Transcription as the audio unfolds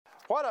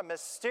What a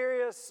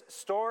mysterious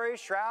story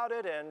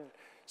shrouded in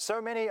so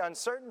many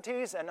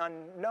uncertainties and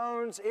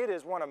unknowns. It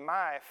is one of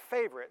my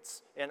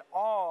favorites in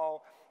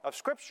all of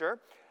Scripture.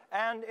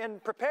 And in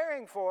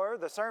preparing for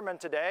the sermon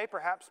today,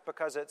 perhaps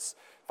because it's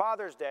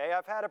Father's Day,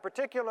 I've had a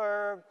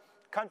particular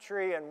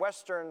country and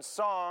Western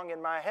song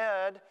in my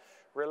head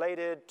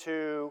related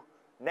to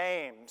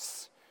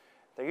names.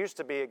 There used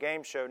to be a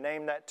game show,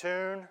 Name That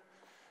Tune.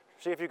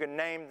 See if you can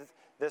name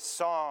this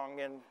song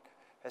in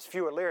as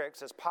few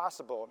lyrics as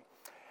possible.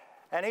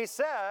 And he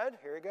said,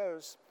 here he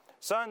goes,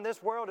 "Son,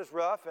 this world is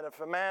rough, and if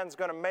a man's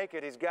going to make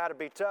it, he's got to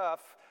be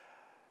tough.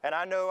 And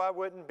I know I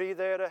wouldn't be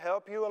there to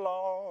help you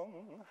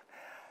along.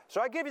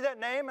 So I give you that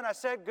name, and I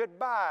said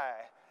goodbye.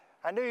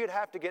 I knew you'd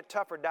have to get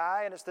tough or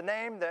die, and it's the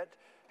name that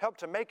helped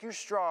to make you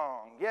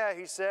strong. Yeah,"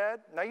 he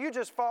said, "now you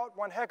just fought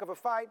one heck of a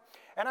fight,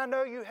 and I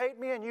know you hate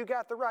me, and you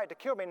got the right to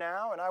kill me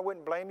now, and I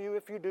wouldn't blame you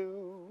if you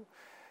do.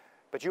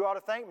 But you ought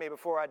to thank me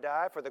before I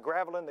die for the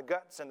gravel in the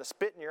guts and the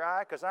spit in your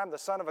eye, because I'm the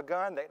son of a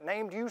gun that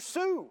named you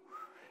Sue.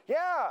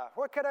 Yeah,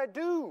 what could I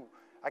do?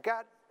 I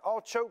got all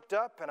choked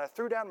up, and I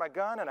threw down my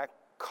gun, and I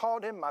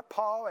called him my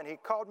paw, and he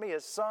called me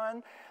his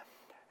son,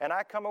 and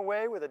I come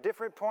away with a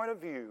different point of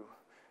view.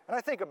 And I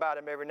think about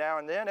him every now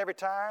and then, every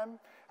time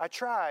I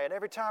try, and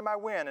every time I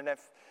win. And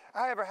if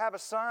I ever have a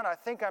son, I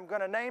think I'm going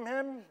to name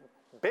him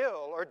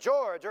Bill or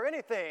George or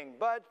anything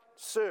but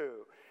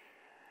Sue."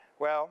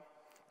 Well,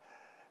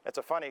 it's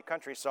a funny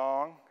country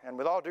song, and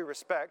with all due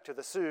respect to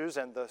the Sues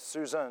and the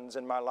Susans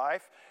in my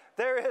life,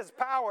 there is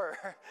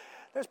power.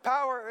 There's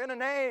power in a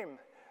name.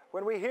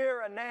 When we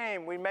hear a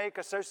name, we make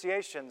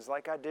associations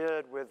like I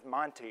did with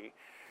Monty.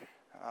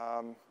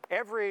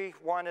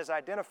 Everyone is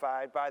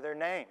identified by their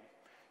name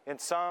in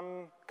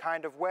some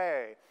kind of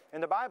way.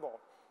 In the Bible,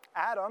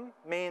 Adam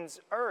means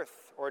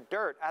earth or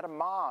dirt.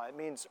 Adamah, it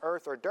means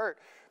earth or dirt.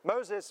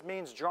 Moses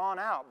means drawn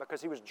out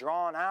because he was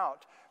drawn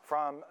out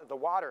from the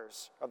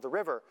waters of the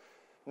river.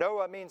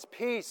 Noah means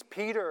peace.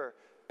 Peter,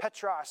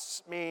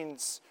 Petros,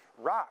 means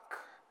rock.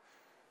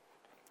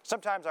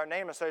 Sometimes our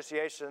name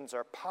associations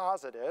are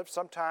positive.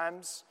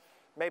 Sometimes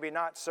maybe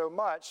not so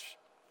much.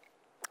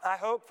 I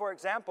hope, for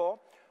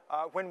example,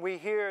 when we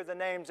hear the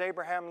names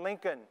Abraham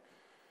Lincoln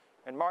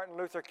and Martin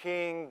Luther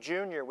King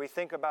Jr., we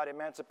think about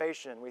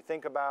emancipation. We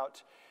think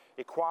about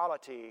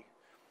equality.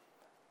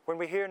 When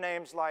we hear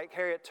names like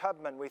Harriet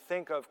Tubman, we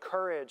think of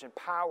courage and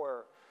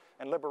power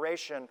and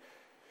liberation.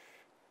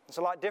 It's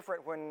a lot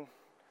different when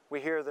we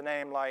hear the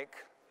name like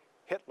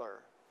Hitler,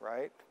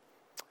 right?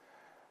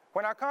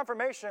 When our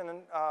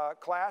confirmation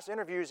class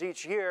interviews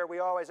each year, we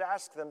always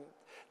ask them,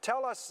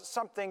 "Tell us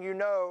something you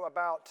know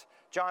about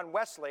John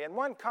Wesley." And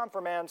one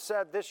confirmand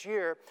said this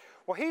year,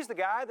 "Well, he's the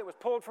guy that was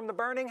pulled from the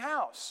burning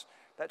house."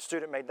 That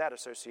student made that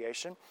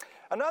association.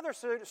 Another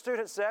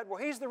student said, "Well,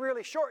 he's the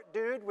really short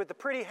dude with the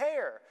pretty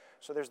hair."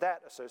 So there's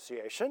that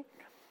association.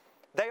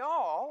 They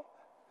all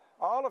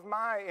of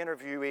my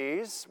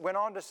interviewees went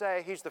on to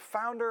say he's the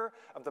founder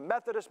of the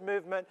Methodist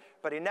movement,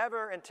 but he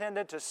never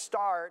intended to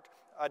start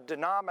a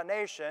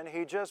denomination.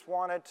 He just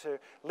wanted to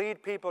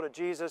lead people to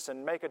Jesus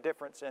and make a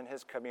difference in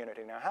his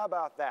community. Now, how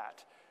about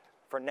that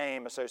for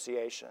name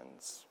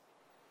associations?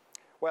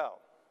 Well,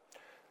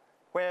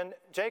 when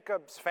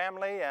Jacob's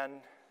family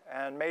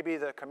and maybe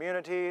the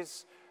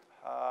communities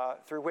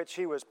through which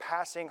he was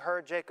passing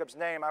heard Jacob's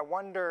name, I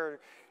wonder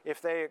if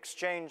they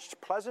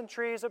exchanged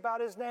pleasantries about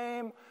his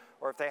name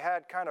or if they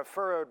had kind of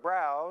furrowed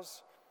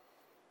brows.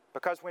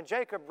 Because when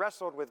Jacob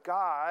wrestled with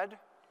God,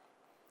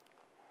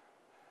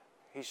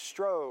 he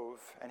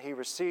strove and he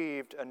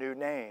received a new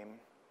name.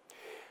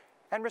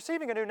 And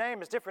receiving a new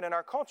name is different in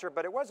our culture,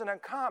 but it wasn't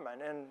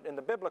uncommon in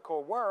the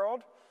biblical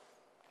world.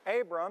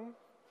 Abram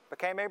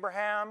became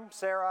Abraham,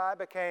 Sarai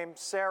became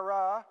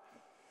Sarah,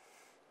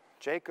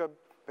 Jacob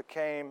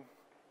became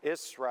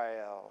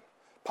Israel,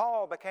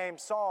 Paul became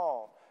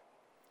Saul,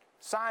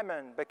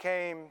 Simon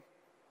became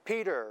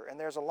Peter, and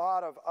there's a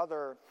lot of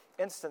other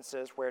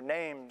instances where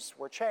names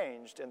were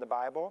changed in the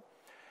Bible.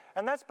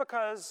 And that's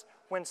because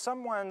when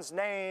someone's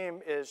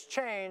name is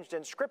changed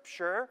in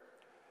Scripture,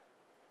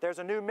 there's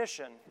a new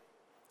mission.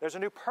 There's a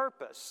new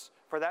purpose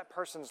for that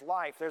person's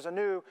life. There's a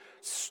new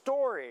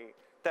story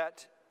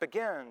that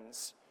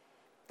begins.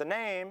 The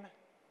name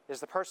is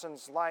the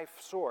person's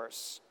life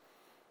source.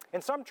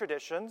 In some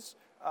traditions,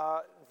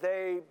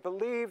 they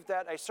believe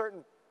that a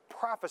certain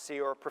prophecy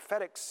or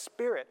prophetic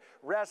spirit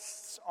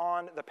rests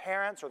on the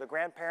parents or the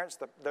grandparents,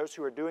 those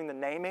who are doing the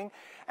naming,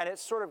 and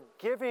it's sort of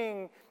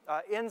giving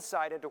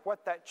insight into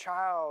what that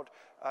child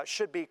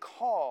should be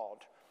called.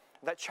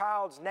 That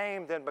child's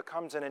name then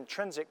becomes an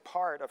intrinsic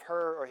part of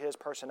her or his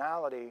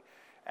personality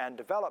and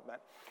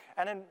development.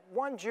 And in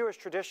one Jewish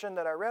tradition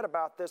that I read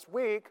about this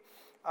week,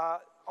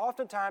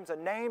 oftentimes a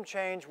name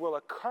change will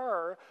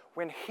occur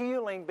when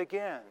healing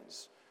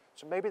begins.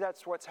 So maybe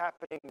that's what's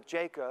happening with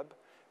Jacob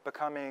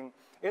becoming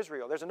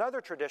Israel. There's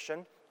another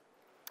tradition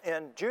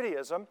in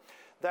Judaism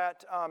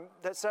that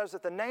says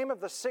that the name of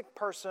the sick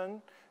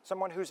person,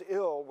 someone who's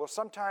ill, will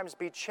sometimes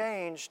be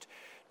changed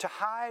to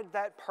hide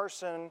that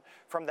person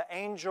from the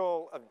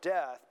angel of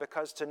death,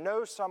 because to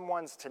know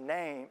someone's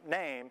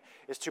name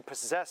is to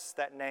possess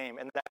that name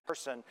and that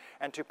person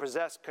and to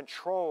possess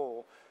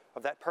control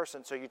of that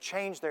person. So you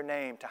change their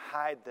name to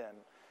hide them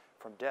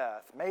from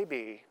death.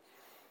 Maybe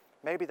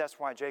that's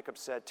why Jacob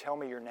said, "Tell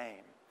me your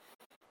name."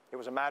 It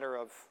was a matter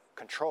of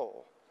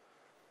control.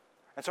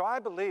 And so I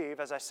believe,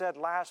 as I said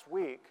last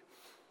week,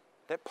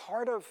 that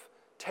part of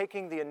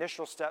taking the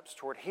initial steps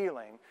toward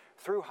healing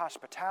through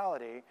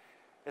hospitality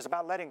is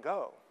about letting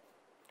go.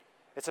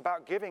 It's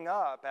about giving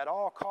up at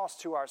all costs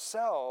to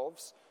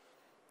ourselves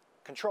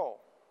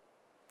control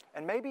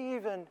and maybe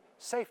even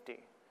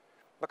safety,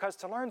 because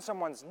to learn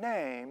someone's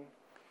name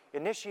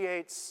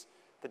initiates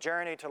the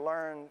journey to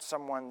learn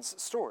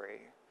someone's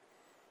story.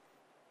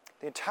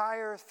 The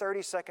entire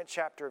 32nd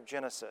chapter of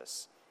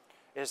Genesis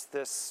is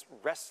this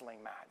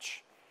wrestling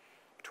match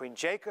between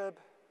Jacob,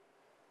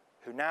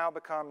 who now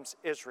becomes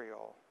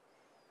Israel,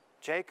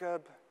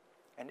 Jacob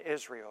and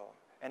Israel.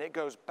 And it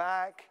goes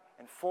back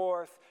and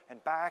forth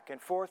and back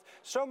and forth,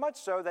 so much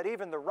so that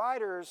even the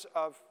writers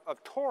of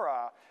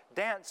Torah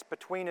dance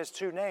between his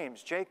two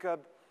names,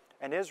 Jacob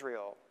and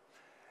Israel.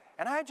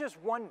 And I just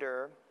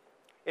wonder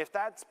if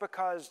that's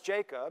because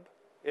Jacob,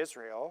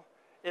 Israel,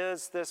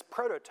 is this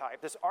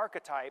prototype, this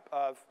archetype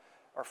of,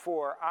 or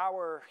for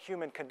our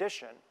human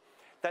condition,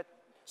 that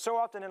so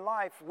often in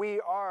life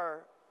we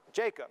are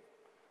Jacob.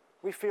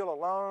 We feel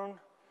alone.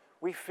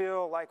 We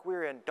feel like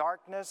we're in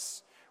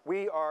darkness.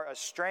 We are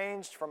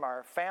estranged from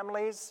our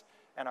families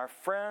and our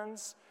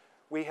friends.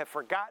 We have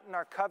forgotten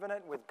our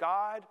covenant with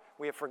God.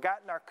 We have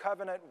forgotten our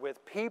covenant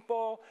with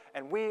people.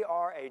 And we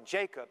are a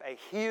Jacob, a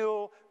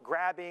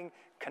heel-grabbing,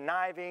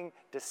 conniving,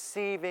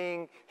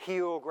 deceiving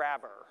heel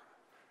grabber.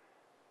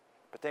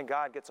 But then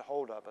God gets a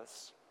hold of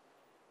us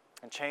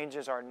and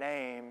changes our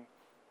name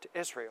to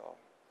Israel,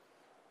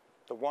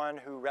 the one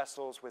who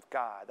wrestles with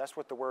God. That's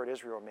what the word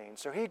Israel means.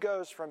 So he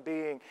goes from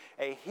being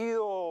a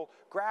heel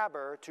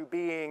grabber to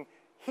being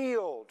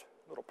healed.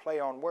 Little play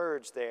on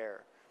words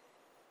there.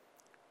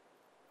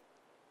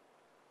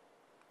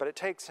 But it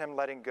takes him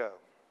letting go.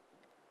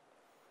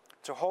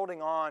 So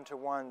holding on to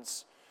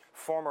one's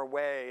former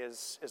way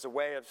is a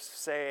way of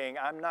saying,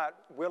 I'm not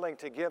willing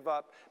to give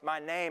up my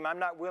name. I'm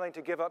not willing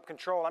to give up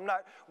control. I'm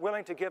not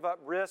willing to give up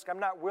risk. I'm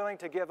not willing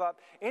to give up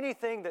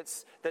anything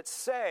that's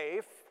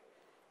safe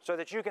so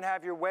that you can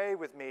have your way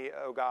with me,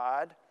 oh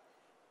God.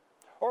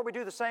 Or we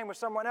do the same with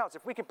someone else.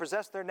 If we can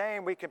possess their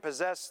name, we can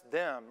possess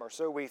them, or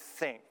so we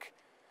think.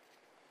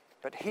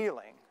 But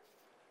healing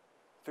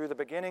through the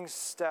beginning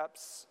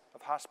steps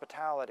of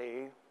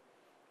hospitality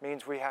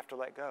means we have to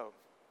let go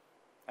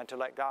and to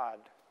let God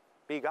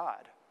be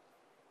God.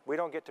 We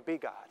don't get to be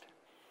God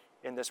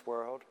in this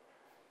world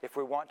if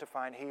we want to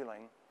find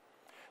healing.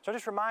 So I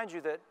just remind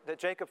you that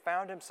Jacob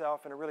found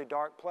himself in a really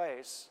dark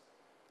place.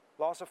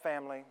 Loss of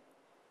family,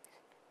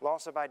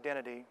 loss of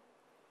identity,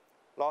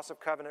 loss of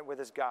covenant with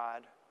his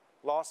God,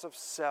 loss of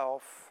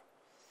self,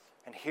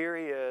 and here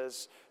he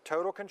is,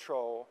 total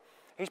control.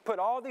 He's put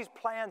all these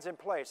plans in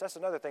place. That's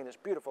another thing that's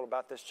beautiful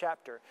about this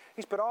chapter.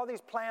 He's put all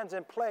these plans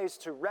in place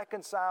to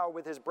reconcile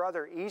with his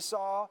brother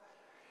Esau,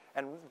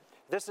 and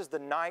this is the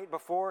night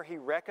before he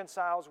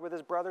reconciles with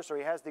his brother, so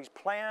he has these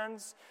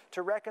plans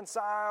to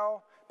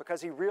reconcile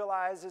because he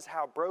realizes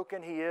how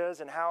broken he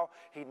is and how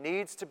he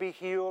needs to be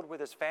healed with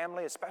his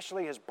family,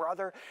 especially his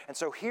brother. And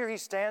so here he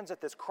stands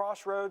at this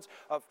crossroads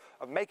of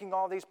making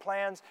all these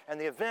plans, and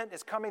the event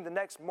is coming the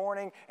next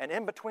morning, and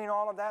in between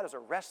all of that is a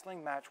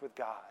wrestling match with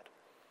God.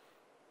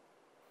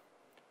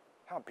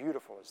 How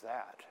beautiful is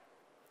that?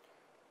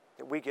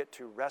 That we get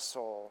to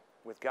wrestle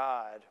with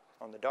God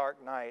on the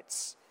dark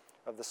nights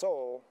of the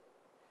soul.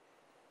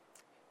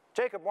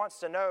 Jacob wants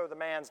to know the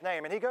man's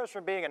name, and he goes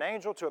from being an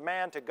angel to a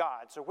man to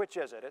God. So which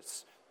is it?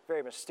 It's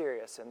very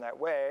mysterious in that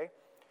way.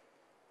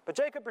 But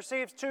Jacob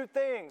receives two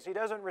things. He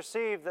doesn't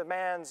receive the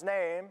man's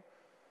name,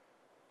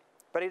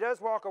 but he does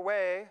walk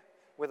away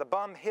with a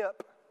bum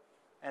hip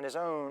and his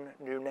own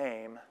new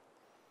name.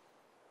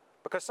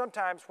 Because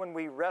sometimes when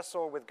we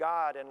wrestle with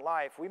God in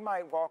life, we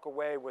might walk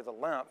away with a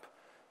limp,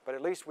 but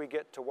at least we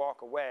get to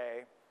walk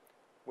away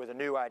with a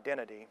new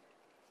identity.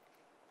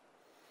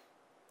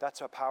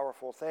 That's a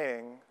powerful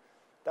thing.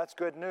 That's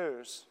good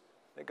news,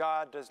 that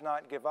God does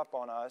not give up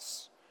on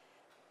us,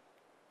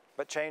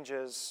 but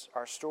changes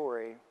our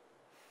story.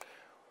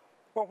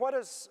 Well, what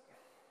does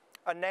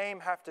a name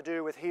have to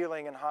do with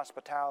healing and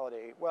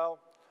hospitality? Well,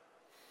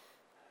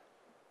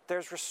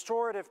 there's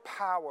restorative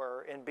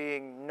power in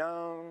being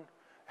known,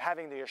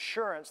 having the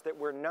assurance that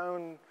we're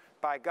known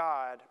by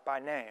God by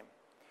name.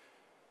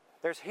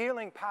 There's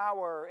healing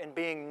power in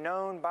being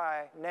known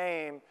by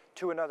name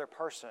to another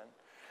person.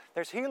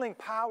 There's healing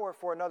power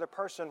for another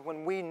person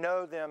when we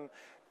know them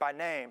by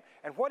name.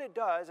 And what it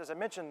does, as I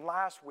mentioned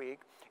last week,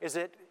 is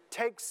it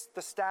takes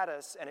the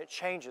status and it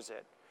changes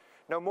it.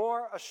 No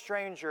more a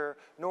stranger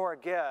nor a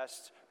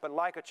guest, but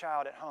like a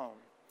child at home.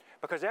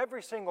 Because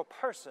every single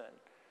person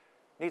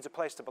needs a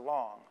place to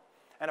belong.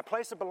 And a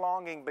place of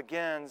belonging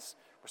begins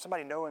with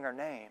somebody knowing our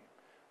name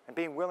and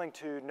being willing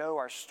to know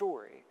our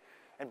story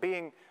and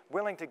being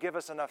willing to give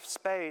us enough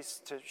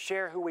space to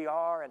share who we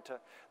are and to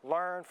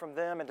learn from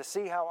them and to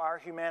see how our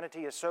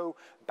humanity is so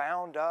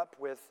bound up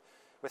with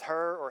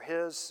her or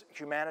his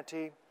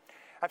humanity.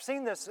 I've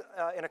seen this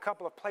in a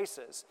couple of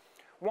places.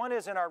 One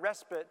is in our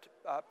respite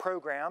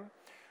program.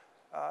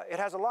 It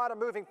has a lot of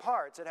moving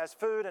parts. It has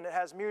food and it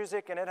has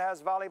music and it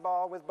has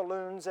volleyball with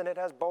balloons and it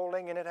has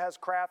bowling and it has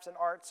crafts and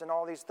arts and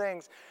all these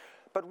things.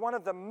 But one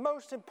of the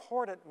most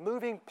important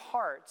moving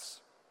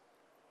parts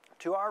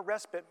to our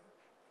respite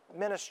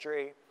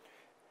ministry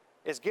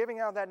is giving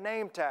out that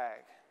name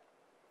tag.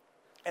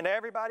 And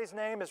everybody's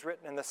name is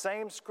written in the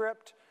same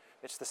script.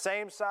 It's the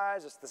same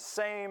size. It's the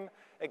same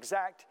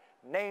exact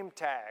name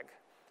tag.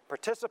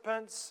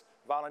 Participants,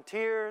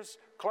 volunteers,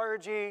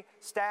 clergy,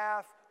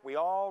 staff, we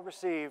all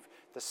receive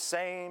the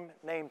same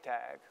name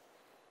tag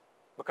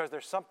because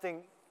there's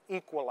something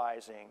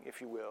equalizing, if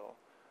you will,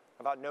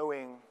 about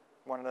knowing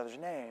one another's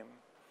name.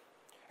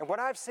 And what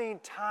I've seen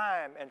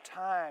time and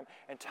time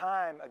and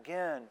time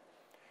again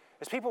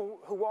is people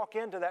who walk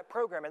into that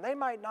program and they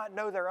might not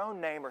know their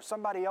own name or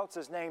somebody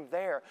else's name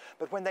there,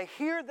 but when they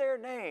hear their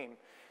name,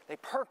 they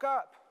perk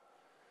up.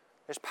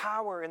 There's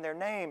power in their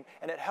name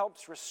and it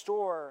helps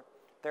restore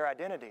their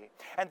identity.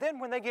 And then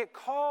when they get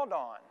called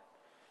on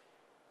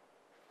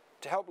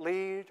to help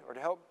lead or to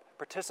help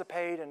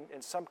participate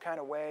in some kind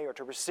of way or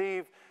to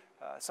receive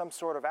some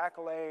sort of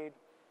accolade,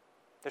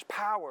 there's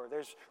power.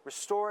 There's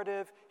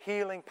restorative,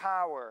 healing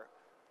power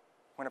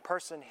when a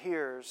person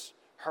hears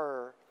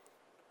her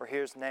or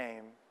his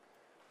name.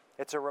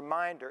 It's a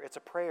reminder. It's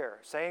a prayer.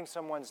 Saying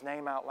someone's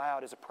name out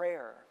loud is a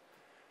prayer.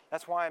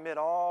 That's why amid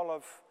all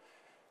of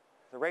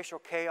the racial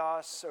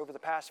chaos over the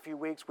past few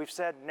weeks, we've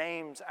said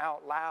names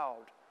out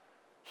loud.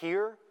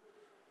 Here,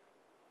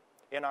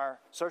 in our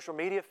social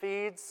media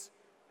feeds,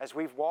 as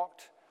we've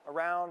walked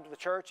around the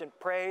church and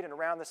prayed and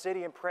around the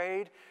city and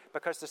prayed,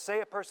 because to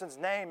say a person's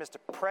name is to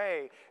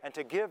pray and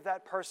to give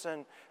that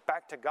person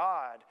back to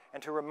God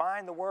and to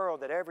remind the world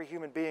that every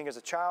human being is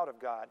a child of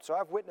God. So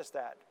I've witnessed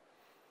that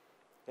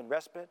in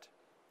respite.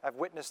 I've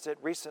witnessed it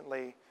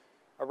recently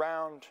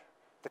around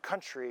the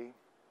country.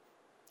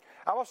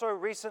 I also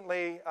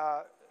recently,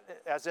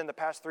 as in the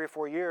past 3 or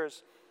 4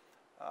 years,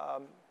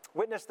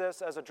 witnessed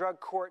this as a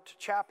drug court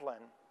chaplain.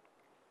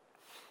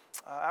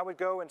 I would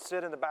go and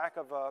sit in the back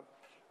of a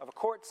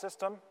court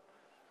system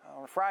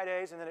on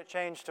Fridays, and then it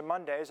changed to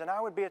Mondays, and I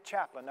would be a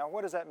chaplain. Now,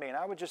 what does that mean?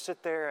 I would just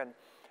sit there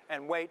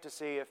and wait to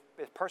see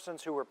if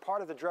persons who were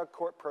part of the drug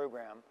court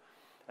program,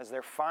 as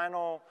their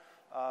final,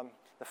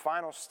 the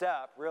final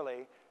step,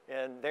 really,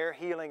 in their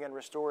healing and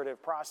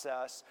restorative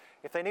process,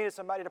 if they needed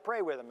somebody to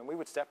pray with them. And we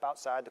would step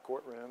outside the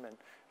courtroom, and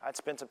I'd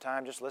spend some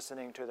time just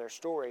listening to their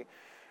story.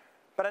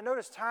 But I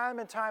noticed time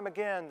and time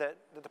again that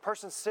the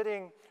person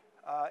sitting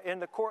in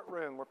the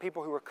courtroom were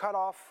people who were cut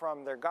off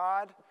from their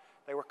God.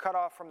 They were cut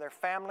off from their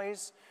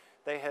families.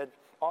 They had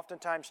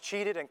oftentimes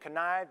cheated and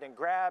connived and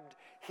grabbed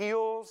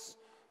heels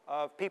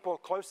of people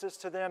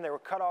closest to them. They were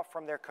cut off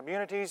from their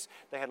communities.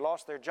 They had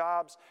lost their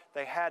jobs.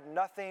 They had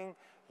nothing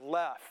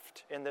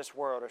left in this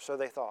world, or so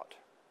they thought.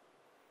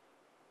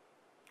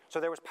 So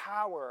there was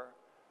power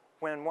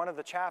when one of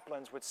the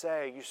chaplains would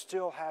say, "You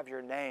still have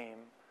your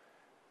name,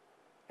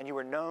 and you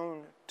were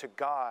known to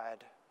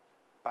God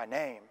by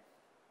name."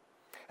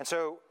 And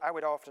so I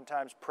would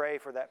oftentimes pray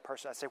for that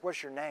person. I'd say,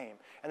 "What's your name?"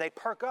 And they'd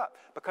perk up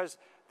because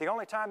the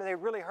only time that they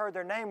really heard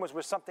their name was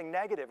with something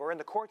negative or in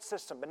the court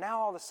system. But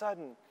now all of a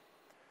sudden,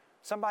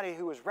 somebody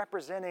who was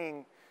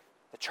representing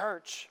the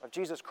church of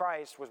Jesus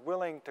Christ was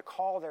willing to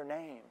call their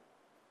name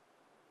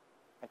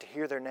and to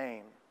hear their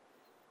name.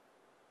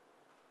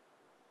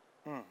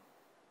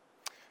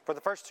 For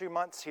the first 2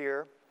 months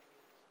here,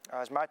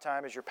 as my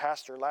time as your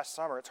pastor last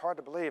summer, it's hard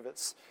to believe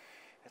it's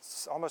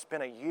almost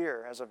been a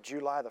year as of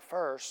July the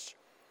 1st.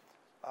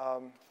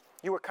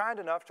 You were kind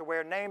enough to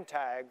wear name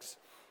tags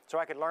so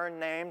I could learn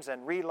names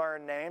and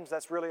relearn names.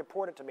 That's really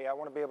important to me. I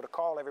want to be able to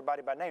call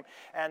everybody by name.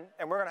 And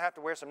we're going to have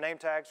to wear some name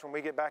tags when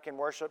we get back in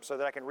worship so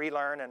that I can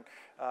relearn and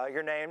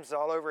your names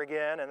all over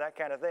again and that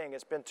kind of thing.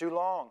 It's been too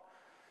long.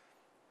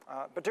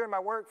 But during my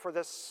work for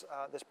this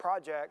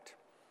project,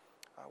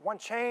 one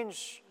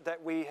change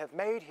that we have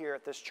made here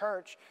at this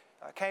church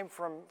came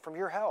from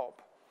your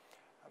help.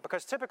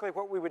 Because typically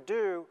what we would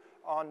do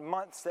on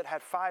months that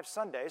had 5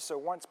 Sundays, so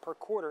once per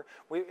quarter,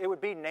 it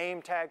would be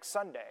Name Tag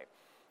Sunday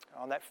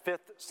on that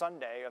 5th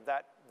Sunday of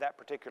that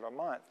particular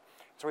month.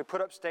 So we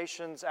put up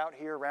stations out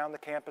here around the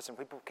campus, and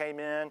people came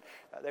in,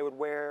 they would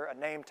wear a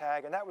name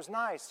tag, and that was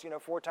nice,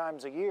 4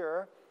 times a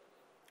year.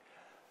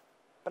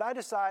 But I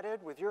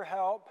decided, with your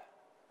help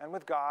and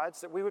with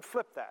God's, that we would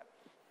flip that.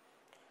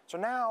 So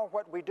now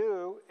what we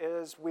do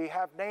is we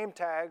have name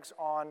tags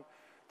on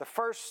the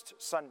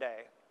first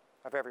Sunday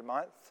of every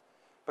month,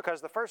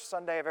 because the first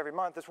Sunday of every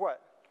month is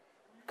what?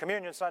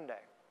 Communion Sunday.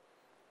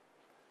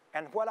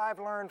 And what I've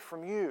learned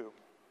from you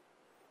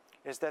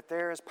is that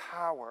there is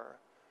power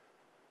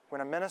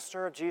when a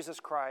minister of Jesus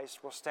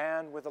Christ will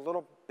stand with a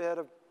little bit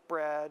of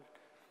bread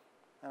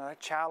and a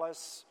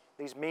chalice,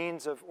 these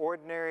means of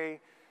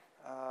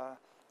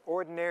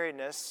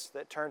ordinariness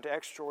that turn to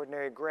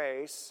extraordinary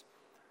grace,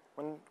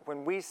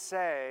 when we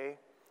say,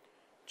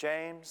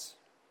 James,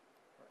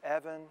 or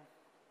Evan,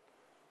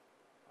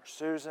 or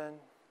Susan,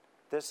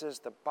 this is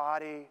the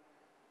body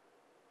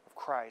of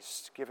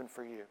Christ given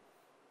for you.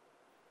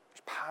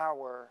 There's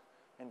power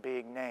in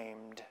being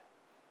named.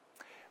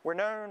 We're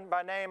known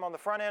by name on the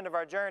front end of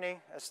our journey,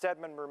 as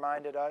Stedman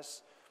reminded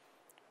us.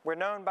 We're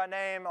known by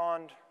name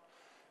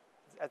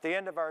at the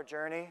end of our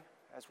journey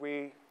as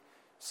we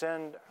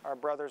send our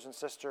brothers and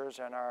sisters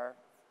and our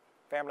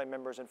family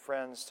members and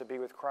friends to be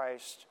with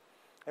Christ.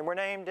 And we're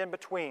named in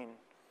between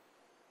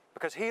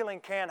because healing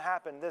can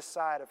happen this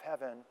side of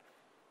heaven.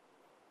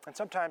 And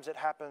sometimes it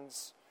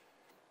happens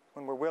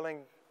when we're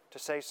willing to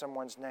say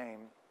someone's name.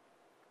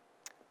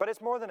 But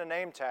it's more than a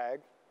name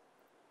tag.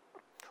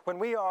 When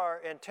we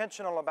are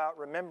intentional about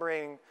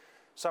remembering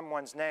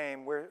someone's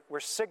name, we're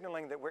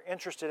signaling that we're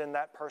interested in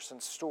that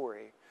person's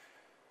story,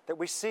 that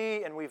we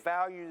see and we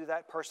value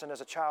that person as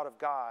a child of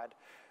God,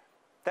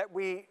 that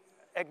we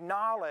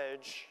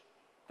acknowledge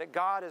that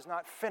God is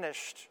not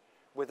finished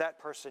with that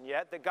person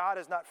yet, that God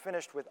is not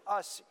finished with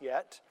us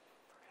yet.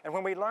 And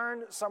when we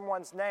learn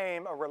someone's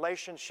name, a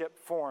relationship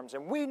forms.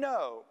 And we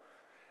know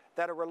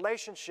that a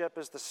relationship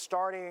is the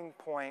starting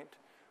point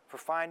for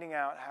finding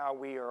out how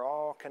we are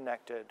all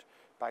connected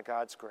by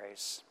God's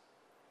grace.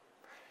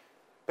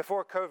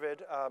 Before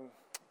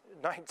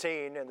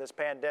COVID-19 and this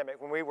pandemic,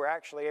 when we were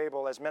actually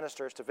able as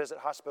ministers to visit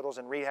hospitals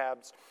and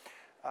rehabs,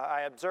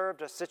 I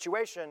observed a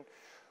situation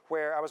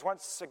where I was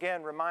once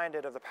again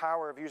reminded of the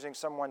power of using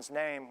someone's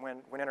name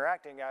when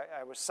interacting.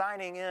 I was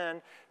signing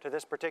in to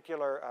this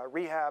particular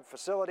rehab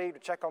facility to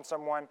check on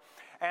someone,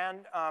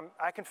 and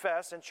I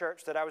confess in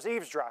church that I was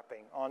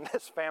eavesdropping on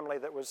this family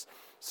that was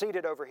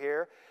seated over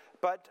here.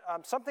 But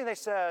something they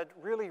said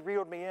really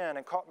reeled me in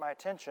and caught my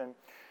attention,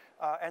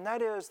 and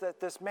that is that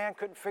this man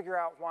couldn't figure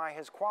out why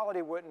his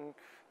quality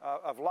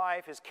of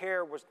life, his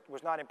care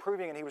was not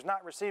improving, and he was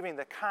not receiving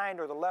the kind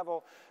or the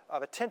level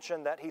of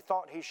attention that he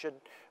thought he should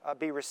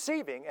be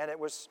receiving, and it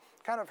was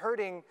kind of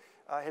hurting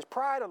his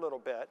pride a little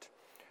bit.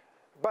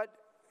 But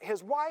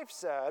his wife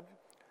said,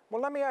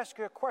 well, let me ask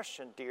you a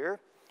question, dear.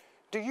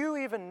 Do you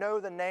even know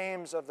the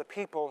names of the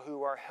people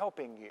who are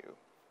helping you?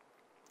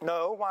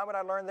 No, why would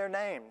I learn their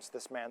names,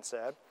 this man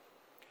said.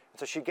 And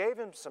so she gave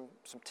him some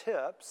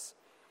tips.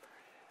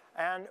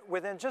 And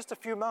within just a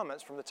few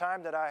moments from the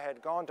time that I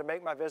had gone to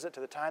make my visit to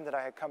the time that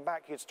I had come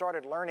back, he had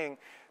started learning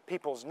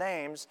people's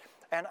names.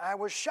 And I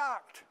was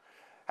shocked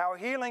how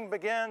healing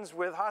begins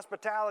with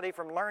hospitality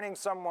from learning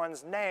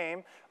someone's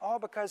name, all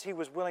because he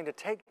was willing to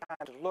take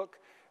time to look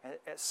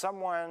at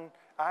someone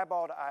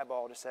eyeball to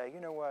eyeball to say, you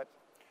know what,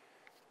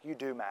 you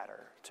do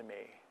matter to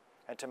me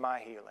and to my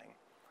healing.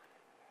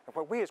 And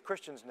what we as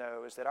Christians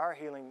know is that our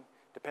healing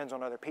depends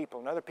on other people,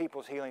 and other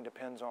people's healing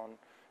depends on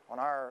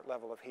our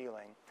level of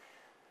healing.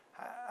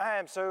 I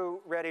am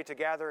so ready to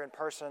gather in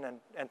person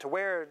and to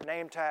wear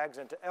name tags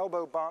and to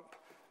elbow bump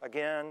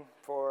again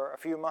for a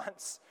few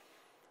months.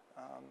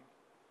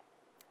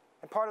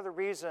 And part of the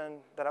reason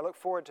that I look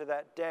forward to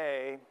that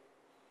day,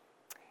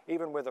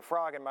 even with a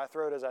frog in my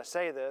throat as I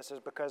say this, is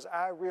because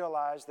I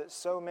realize that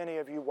so many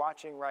of you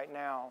watching right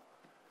now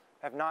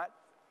have not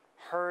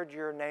heard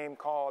your name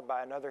called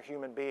by another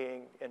human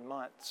being in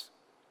months.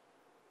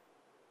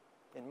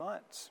 In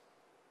months.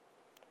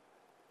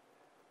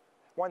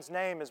 One's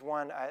name is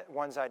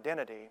one's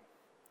identity,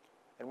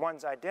 and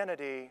one's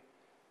identity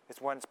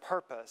is one's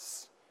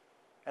purpose.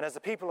 And as the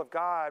people of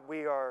God,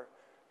 we are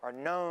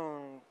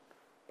known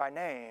by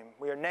name.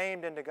 We are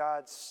named into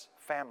God's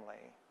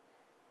family.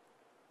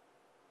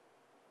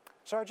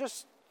 So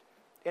just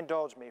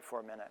indulge me for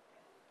a minute,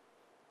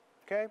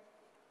 okay?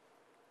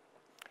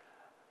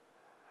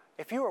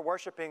 If you are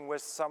worshiping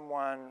with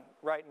someone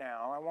right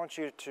now, I want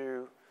you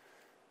to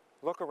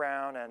look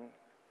around and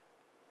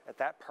at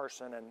that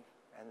person and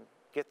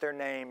get their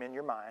name in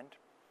your mind.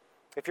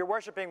 If you're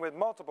worshiping with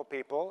multiple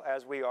people,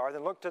 as we are,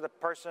 then look to the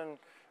person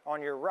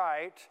on your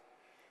right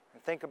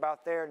and think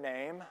about their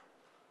name.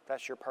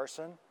 That's your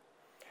person.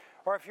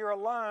 Or if you're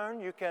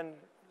alone, you can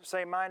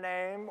say my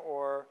name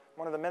or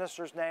one of the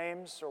ministers'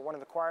 names or one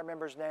of the choir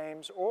members'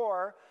 names,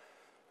 or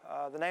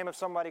the name of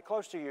somebody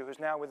close to you who's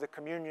now with the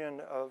communion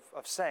of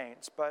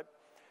saints. But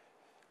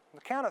on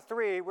the count of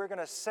three, we're going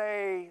to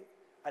say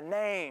a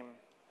name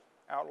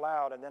out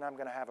loud, and then I'm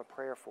going to have a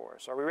prayer for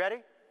us. Are we ready?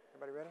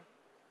 Everybody ready?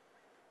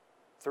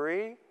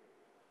 3,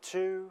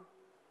 2,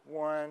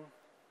 1.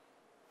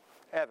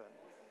 Evan.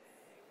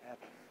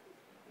 Evan.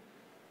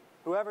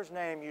 Whoever's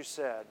name you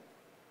said,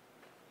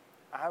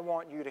 I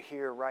want you to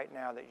hear right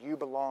now that you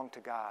belong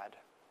to God,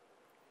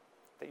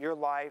 that your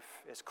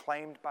life is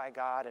claimed by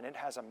God, and it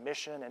has a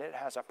mission and it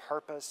has a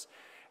purpose,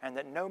 and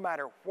that no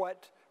matter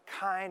what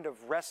kind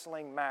of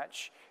wrestling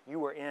match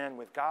you are in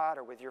with God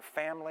or with your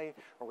family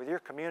or with your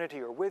community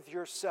or with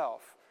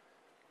yourself,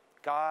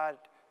 God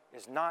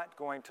is not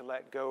going to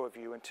let go of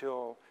you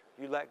until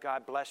you let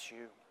God bless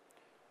you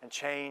and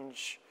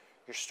change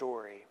your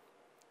story.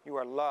 You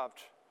are loved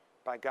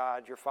by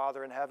God, your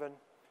Father in heaven,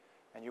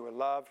 and you are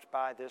loved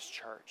by this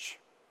church.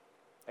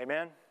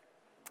 Amen?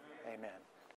 Amen.